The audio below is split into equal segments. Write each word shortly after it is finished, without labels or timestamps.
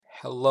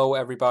Hello,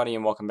 everybody,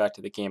 and welcome back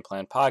to the Game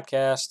Plan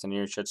Podcast, an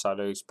Earshot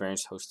Audio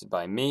experience hosted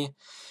by me,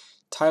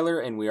 Tyler,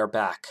 and we are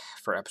back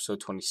for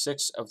episode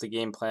 26 of the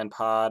Game Plan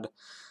Pod.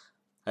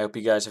 I hope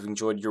you guys have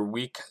enjoyed your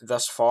week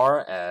thus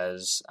far,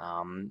 as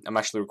I'm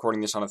actually recording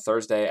this on a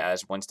Thursday,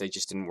 as Wednesday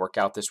just didn't work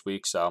out this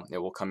week, so it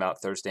will come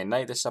out Thursday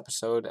night, this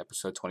episode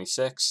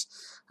 26.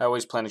 I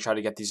always plan to try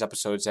to get these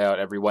episodes out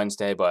every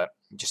Wednesday, but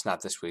just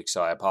not this week,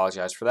 so I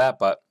apologize for that,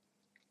 but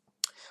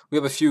we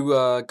have a few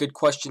good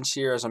questions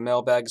here as our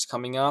mailbag is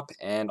coming up,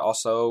 and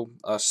also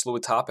a slew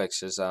of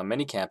topics as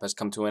minicamp has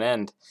come to an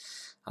end.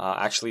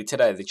 Actually,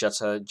 today, the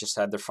Jets just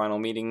had their final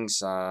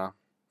meetings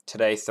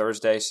today,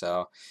 Thursday,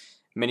 so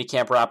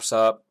minicamp wraps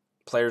up.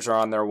 Players are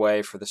on their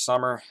way for the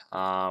summer.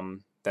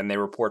 Then they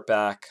report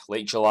back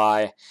late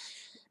July,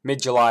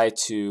 mid-July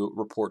to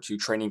report to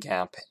training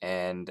camp,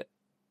 and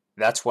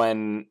that's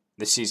when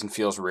the season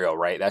feels real,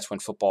 right? That's when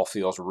football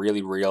feels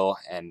really real,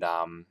 and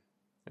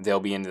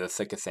they'll be into the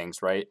thick of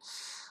things, right?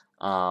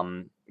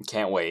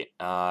 Can't wait.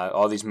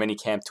 All these mini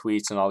camp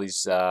tweets and all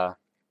these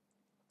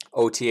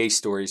OTA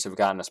stories have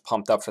gotten us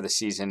pumped up for the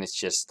season. It's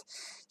just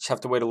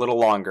have to wait a little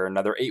longer,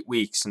 another 8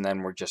 weeks, and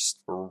then we're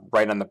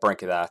right on the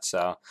brink of that.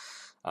 So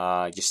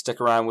just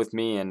stick around with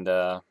me, and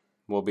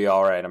we'll be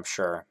all right, I'm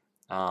sure.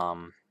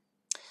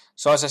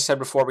 So as I said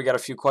before, we got a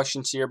few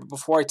questions here. But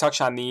before I touch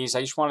on these,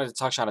 I just wanted to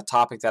touch on a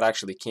topic that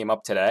actually came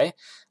up today.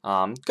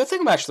 Good thing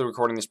I'm actually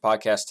recording this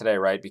podcast today,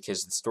 right?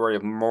 Because the story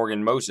of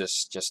Morgan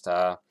Moses just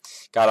got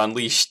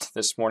unleashed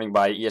this morning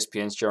by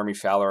ESPN's Jeremy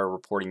Fowler,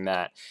 reporting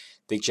that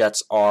the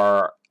Jets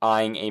are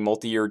eyeing a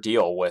multi-year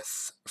deal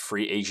with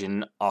free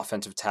agent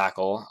offensive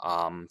tackle,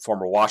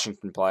 former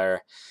Washington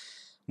player,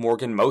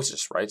 Morgan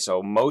Moses, right?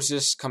 So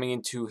Moses coming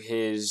into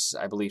his,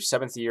 I believe,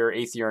 8th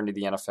year into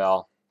the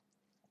NFL.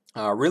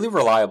 Really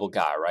reliable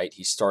guy, right?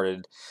 He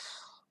started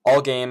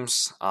all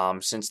games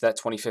since that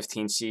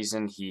 2015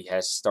 season. He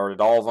has started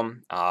all of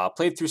them.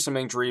 Played through some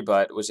injury,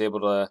 but was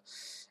able to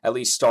at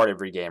least start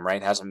every game,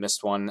 right? Hasn't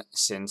missed one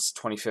since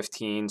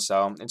 2015,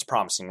 so it's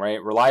promising,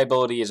 right?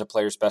 Reliability is a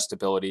player's best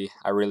ability.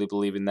 I really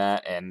believe in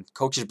that, and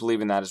coaches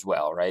believe in that as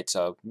well, right?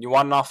 So you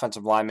want an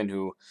offensive lineman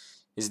who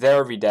is there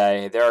every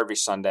day, there every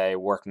Sunday,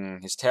 working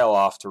his tail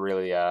off to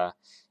really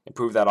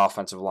improve that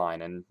offensive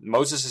line. And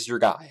Moses is your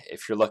guy.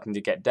 If you're looking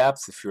to get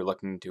depth, if you're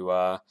looking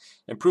to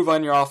improve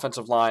on your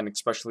offensive line,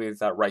 especially at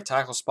that right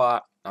tackle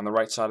spot on the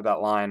right side of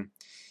that line,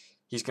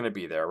 he's going to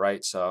be there,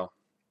 right? So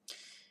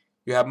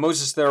you have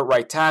Moses there at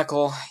right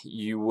tackle.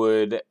 You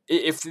would,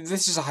 if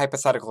this is a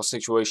hypothetical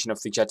situation,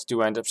 if the Jets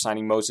do end up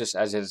signing Moses,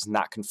 as it is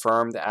not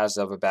confirmed as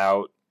of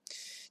about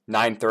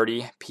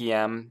 9:30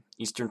 p.m.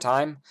 Eastern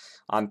Time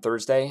on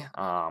Thursday,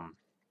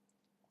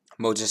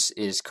 Moses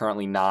is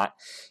currently not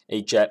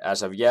a Jet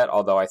as of yet,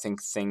 although I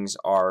think things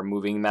are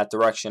moving in that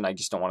direction. I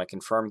just don't want to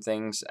confirm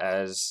things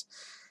as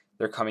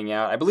they're coming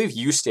out. I believe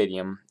U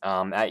Stadium,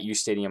 at U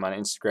Stadium on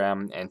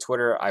Instagram and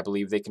Twitter, I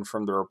believe they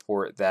confirmed the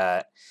report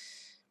that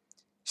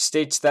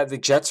states that the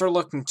Jets are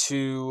looking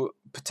to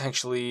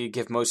potentially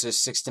give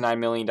Moses $6 to $9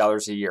 million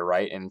a year,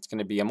 right? And it's going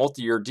to be a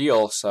multi-year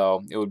deal, so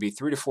it would be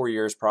 3 to 4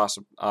 years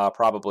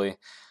probably.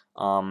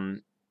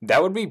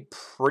 That would be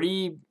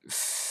pretty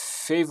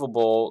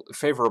favorable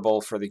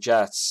for the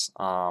Jets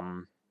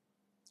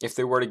if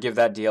they were to give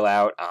that deal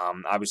out.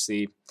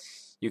 Obviously,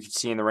 you could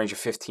see in the range of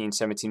 15,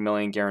 17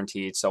 million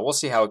guaranteed. So we'll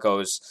see how it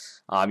goes.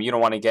 You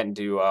don't want to get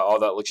into all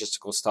that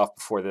logistical stuff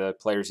before the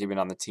player's even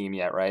on the team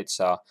yet, right?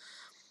 So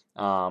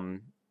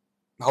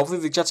hopefully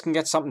the Jets can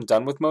get something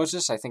done with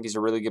Moses. I think he's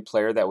a really good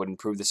player that would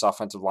improve this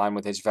offensive line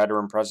with his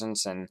veteran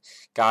presence, and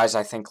guys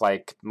I think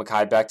like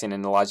Mekhi Becton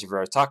and Elijah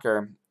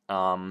Vera-Tucker,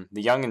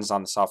 the youngins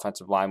on this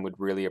offensive line would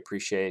really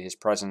appreciate his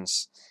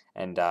presence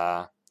and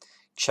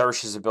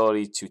cherish his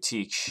ability to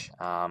teach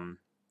the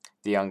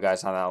young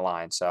guys on that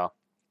line. So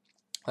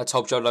let's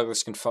hope Joe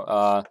Douglas can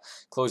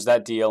close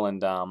that deal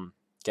and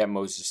get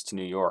Moses to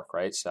New York,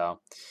 right? So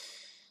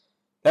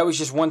that was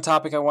just one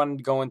topic I wanted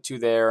to go into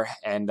there.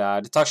 And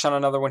to touch on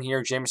another one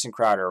here, Jamison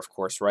Crowder, of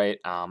course, right?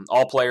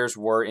 All players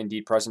were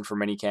indeed present for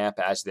minicamp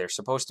as they're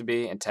supposed to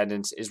be.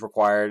 Attendance is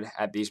required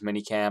at these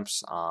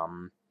minicamps.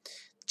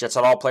 Jets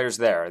had all players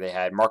there. They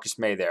had Marcus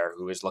May there,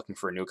 who is looking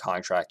for a new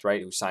contract,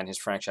 right? Who signed his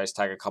franchise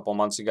tag a couple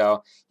months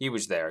ago. He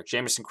was there.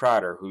 Jamison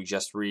Crowder, who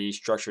just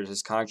restructured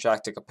his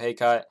contract, took a pay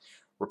cut,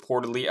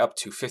 reportedly up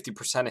to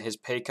 50% of his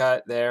pay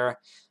cut there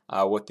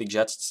with the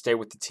Jets to stay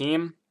with the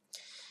team.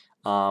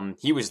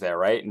 He was there,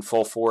 right, in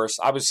full force.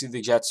 Obviously,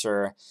 the Jets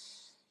are,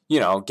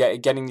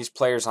 getting these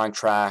players on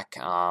track,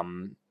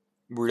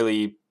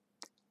 really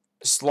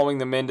slowing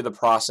them into the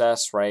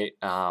process, right?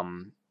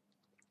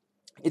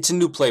 It's a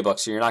new playbook,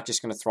 so you're not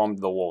just going to throw them to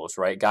the wolves,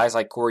 right? Guys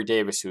like Corey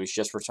Davis, who is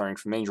just returning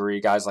from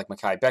injury, guys like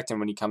Mekhi Becton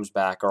when he comes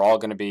back, are all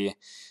going to be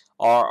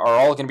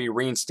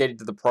reinstated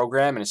to the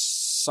program in a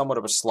somewhat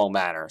of a slow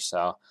manner.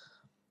 So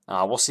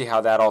we'll see how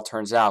that all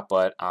turns out.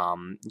 But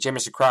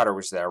Jamison Crowder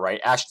was there,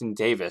 right? Ashton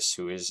Davis,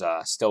 who is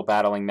still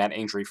battling that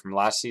injury from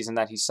last season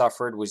that he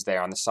suffered, was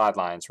there on the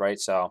sidelines, right?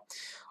 So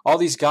all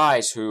these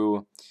guys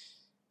who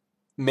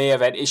may have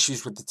had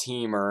issues with the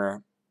team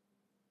or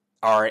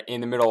are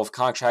in the middle of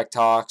contract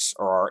talks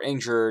or are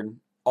injured,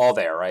 all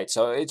there, right?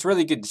 So it's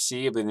really good to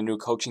see with the new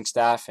coaching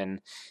staff, and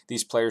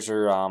these players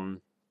are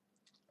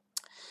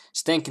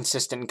staying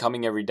consistent and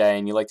coming every day,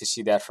 and you like to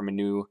see that from a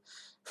new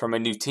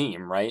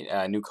team, right?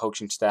 A new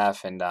coaching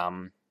staff, and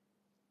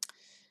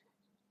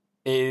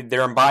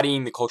they're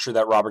embodying the culture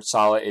that Robert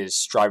Saleh is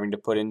striving to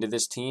put into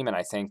this team, and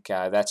I think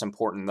that's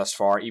important thus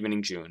far, even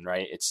in June,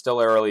 right? It's still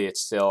early.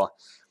 It's still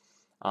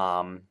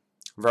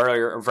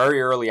very,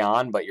 very early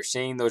on, but you're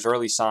seeing those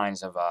early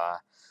signs of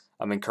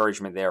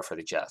encouragement there for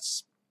the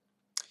Jets.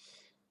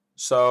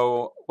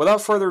 So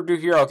without further ado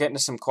here, I'll get into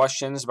some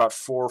questions, about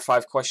 4 or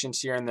 5 questions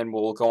here, and then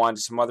we'll go on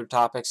to some other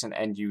topics and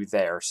end you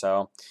there.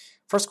 So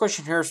first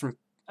question here is from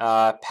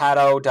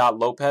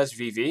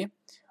Pato.LopezVV.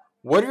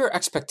 What are your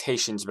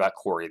expectations about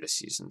Corey this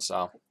season?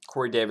 So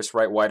Corey Davis,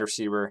 right wide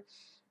receiver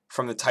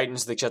from the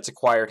Titans. The Jets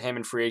acquired him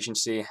in free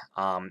agency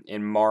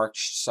in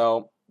March.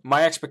 So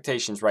my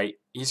expectations, right,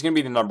 he's going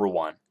to be the number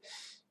one.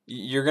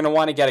 You're going to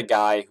want to get a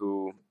guy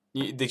who,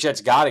 the Jets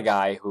got a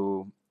guy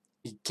who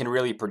can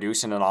really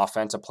produce in an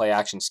offense, a play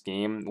action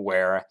scheme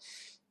where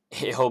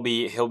he'll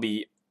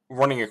be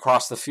running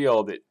across the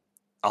field at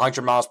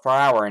 100 miles per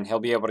hour and he'll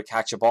be able to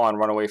catch a ball and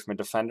run away from a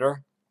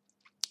defender.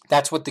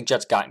 That's what the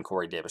Jets got in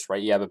Corey Davis,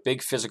 right? You have a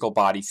big physical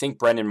body. Think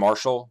Brendan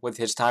Marshall with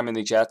his time in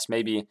the Jets.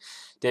 Maybe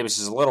Davis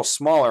is a little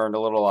smaller and a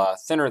little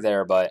thinner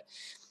there, but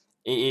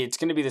it's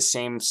going to be the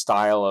same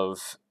style of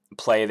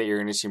play that you're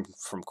going to see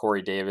from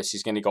Corey Davis.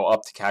 He's going to go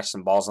up to catch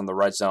some balls on the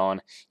red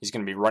zone. He's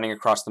going to be running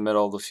across the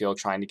middle of the field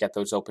trying to get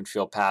those open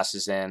field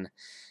passes in.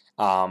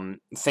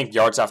 Think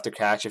yards after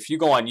catch. If you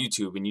go on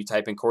YouTube and you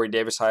type in Corey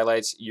Davis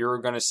highlights, you're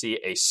going to see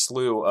a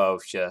slew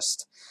of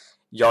just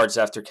yards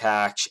after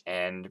catch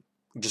and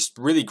just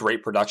really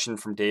great production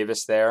from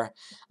Davis there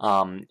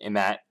in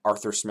that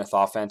Arthur Smith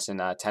offense in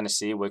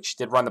Tennessee, which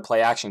did run the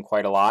play action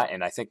quite a lot.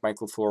 And I think Mike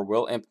LaFleur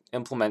will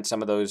implement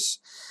some of those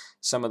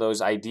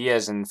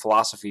ideas and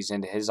philosophies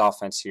into his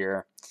offense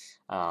here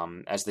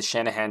as the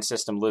Shanahan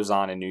system lives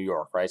on in New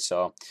York, right?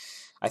 So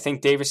I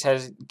think Davis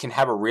can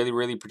have a really,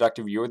 really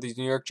productive year with the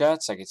New York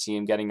Jets. I could see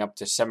him getting up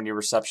to 70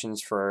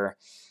 receptions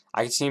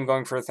I could see him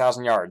going for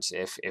 1,000 yards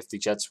if the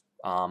Jets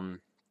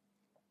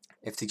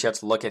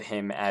look at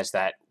him as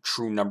that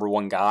true number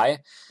one guy.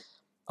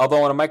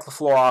 Although in a Mike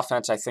LaFleur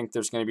offense, I think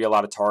there's going to be a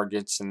lot of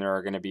targets and there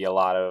are going to be a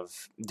lot of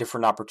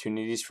different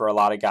opportunities for a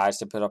lot of guys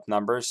to put up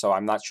numbers. So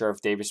I'm not sure if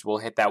Davis will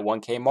hit that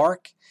 1K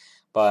mark,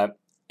 but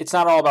it's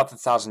not all about the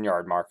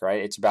 1,000-yard mark,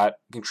 right? It's about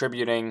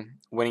contributing,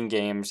 winning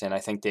games, and I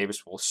think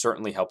Davis will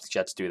certainly help the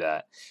Jets do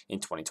that in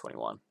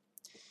 2021.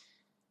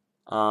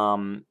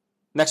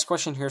 Next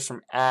question here is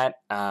from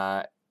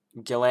 @Gilander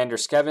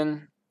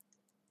Skevin.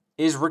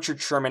 Is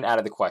Richard Sherman out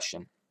of the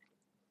question?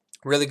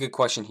 Really good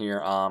question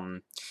here.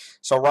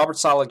 So Robert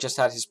Saleh just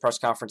had his press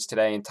conference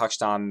today and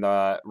touched on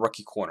the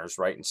rookie corners,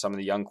 right, and some of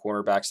the young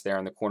cornerbacks there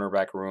in the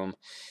cornerback room,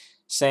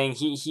 saying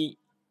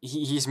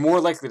he's more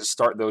likely to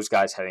start those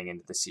guys heading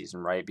into the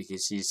season, right,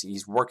 because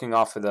he's working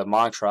off of the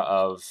mantra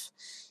of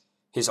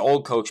his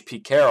old coach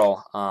Pete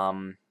Carroll,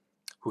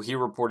 who he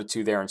reported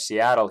to there in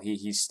Seattle.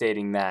 He's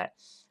stating that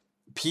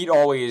Pete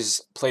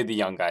always played the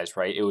young guys,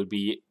 right? It would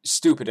be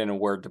stupid in a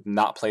word to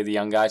not play the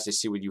young guys to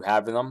see what you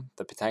have in them,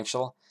 the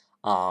potential.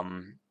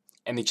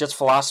 And the Jets'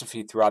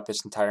 philosophy throughout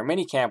this entire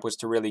minicamp was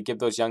to really give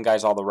those young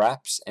guys all the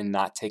reps and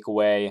not take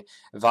away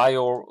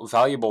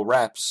valuable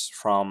reps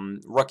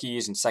from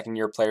rookies and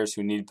second-year players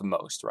who needed the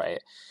most,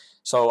 right?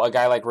 So a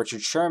guy like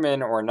Richard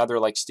Sherman or another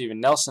like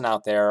Steven Nelson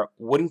out there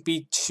wouldn't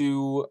be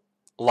too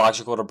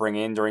logical to bring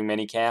in during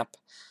minicamp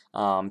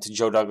to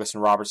Joe Douglas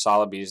and Robert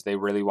Saleh because they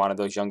really wanted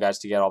those young guys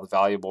to get all the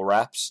valuable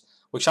reps,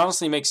 which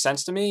honestly makes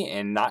sense to me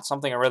and not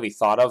something I really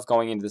thought of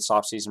going into this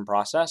offseason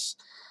process.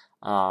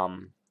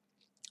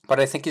 But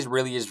I think it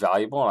really is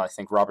valuable, and I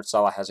think Robert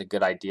Saleh has a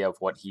good idea of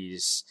what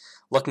he's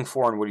looking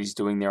for and what he's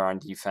doing there on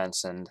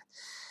defense. And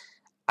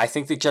I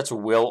think the Jets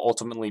will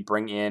ultimately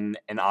bring in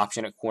an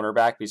option at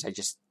cornerback because I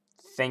just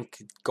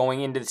think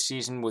going into the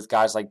season with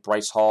guys like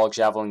Bryce Hall,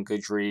 Javelin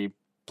Guidry,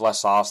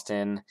 Bless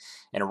Austin,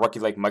 and a rookie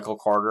like Michael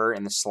Carter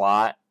in the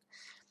slot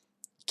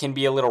can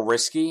be a little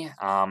risky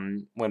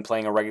when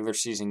playing a regular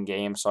season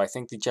game. So I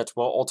think the Jets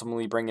will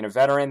ultimately bring in a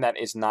veteran that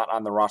is not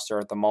on the roster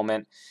at the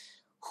moment.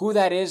 Who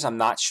that is, I'm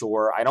not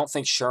sure. I don't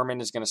think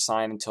Sherman is going to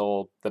sign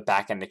until the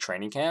back end of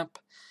training camp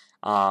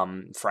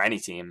for any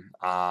team.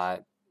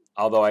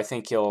 Although I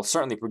think he'll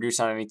certainly produce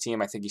on any team.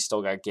 I think he's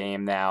still got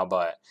game now,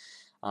 but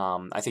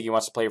I think he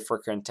wants to play for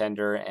a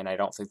contender, and I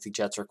don't think the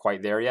Jets are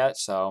quite there yet.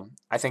 So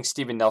I think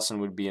Steven Nelson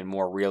would be a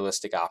more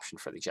realistic option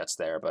for the Jets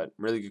there. But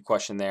really good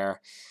question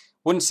there.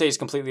 Wouldn't say he's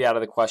completely out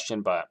of the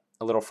question, but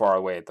a little far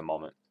away at the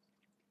moment.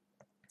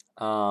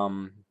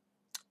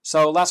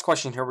 So last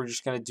question here we're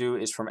just going to do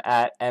is from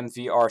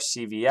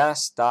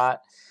 @MVRCVS.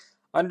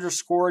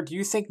 _ Do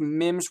you think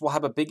Mims will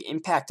have a big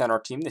impact on our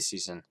team this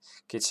season,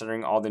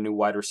 considering all the new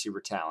wide receiver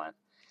talent?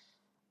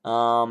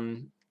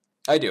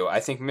 I do. I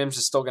think Mims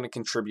is still going to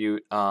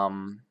contribute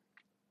in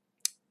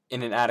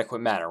an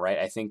adequate manner, right?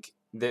 I think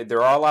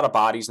there are a lot of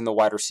bodies in the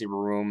wide receiver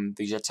room.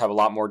 The Jets have a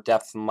lot more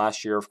depth than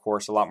last year, of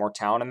course, a lot more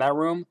talent in that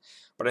room.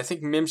 But I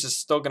think Mims is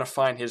still going to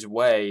find his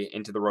way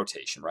into the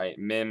rotation, right?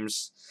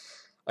 Mims,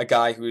 a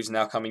guy who's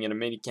now coming into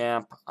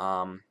minicamp,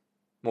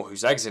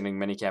 who's exiting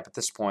minicamp at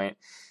this point,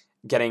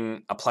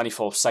 getting a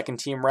plentiful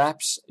second-team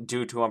reps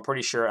due to, I'm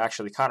pretty sure,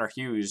 actually Connor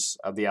Hughes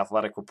of The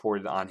Athletic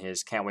reported on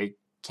his Can't Wait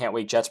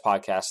Jets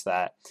podcast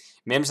that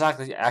Mims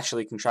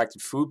actually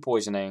contracted food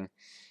poisoning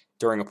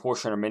during a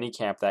portion of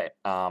minicamp that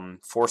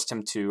forced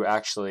him to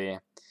actually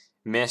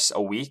miss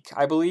a week,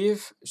 I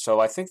believe. So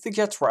I think the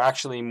Jets were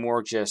actually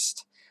more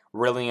just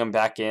reeling him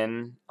back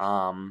in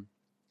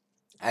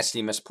as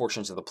he missed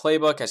portions of the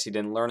playbook, as he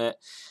didn't learn it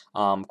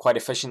quite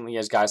efficiently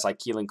as guys like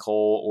Keelan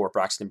Cole or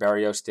Braxton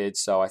Berrios did.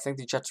 So I think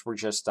the Jets were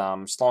just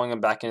slowing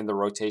him back into the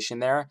rotation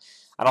there.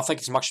 I don't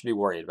think it's much to be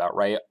worried about,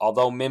 right?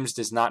 Although Mims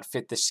does not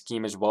fit the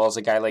scheme as well as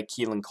a guy like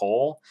Keelan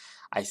Cole,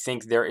 I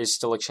think there is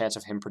still a chance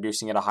of him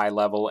producing at a high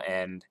level,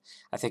 and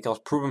I think he'll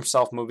prove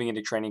himself moving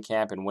into training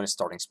camp and win a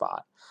starting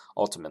spot,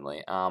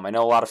 ultimately. I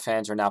know a lot of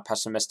fans are now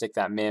pessimistic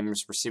that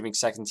Mims receiving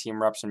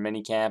second-team reps in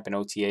minicamp and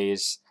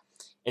OTAs,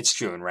 it's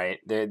June, right?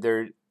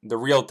 The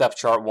real depth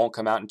chart won't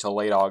come out until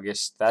late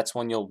August. That's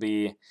when you'll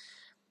be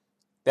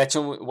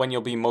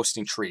most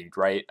intrigued,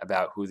 right,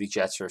 about who the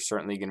Jets are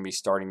certainly going to be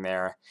starting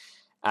there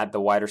at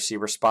the wide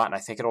receiver spot, and I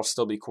think it'll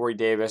still be Corey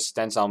Davis,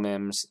 Denzel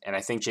Mims, and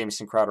I think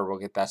Jamison Crowder will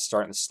get that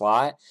start in the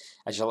slot,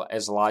 as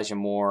Elijah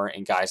Moore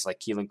and guys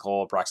like Keelan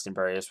Cole, Braxton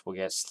Berrios will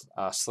get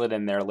slid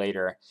in there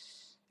later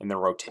in the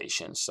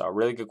rotation. So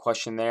really good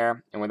question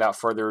there. And without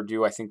further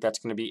ado, I think that's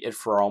going to be it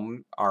for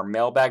our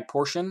mailbag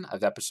portion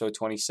of episode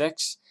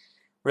 26.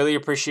 Really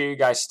appreciate you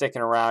guys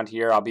sticking around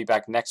here. I'll be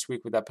back next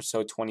week with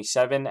episode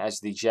 27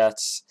 as the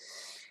Jets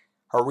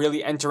are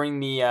really entering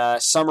the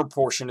summer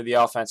portion of the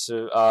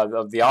offensive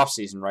of the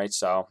offseason, right?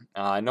 So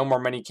no more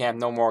mini camp,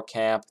 no more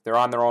camp. They're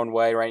on their own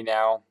way right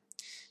now.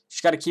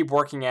 Just got to keep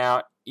working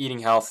out, eating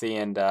healthy,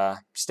 and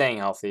staying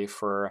healthy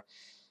for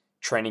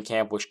training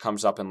camp, which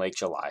comes up in late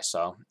July.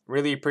 So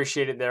really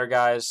appreciate it there,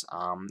 guys.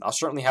 I'll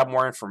certainly have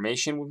more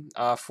information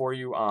for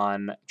you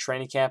on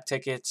training camp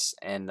tickets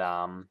and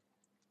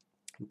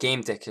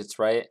game tickets,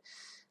 right?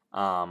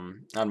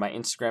 On my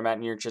Instagram at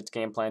New York Jets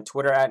Game Plan,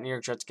 Twitter at New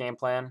York Jets Game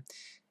Plan.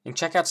 And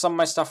check out some of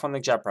my stuff on the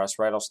Jet Press,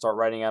 right? I'll start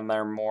writing on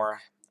there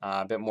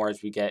a bit more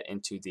as we get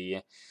into the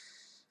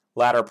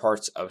latter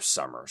parts of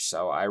summer.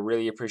 So I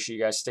really appreciate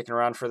you guys sticking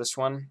around for this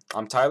one.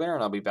 I'm Tyler,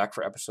 and I'll be back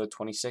for episode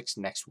 26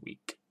 next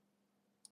week.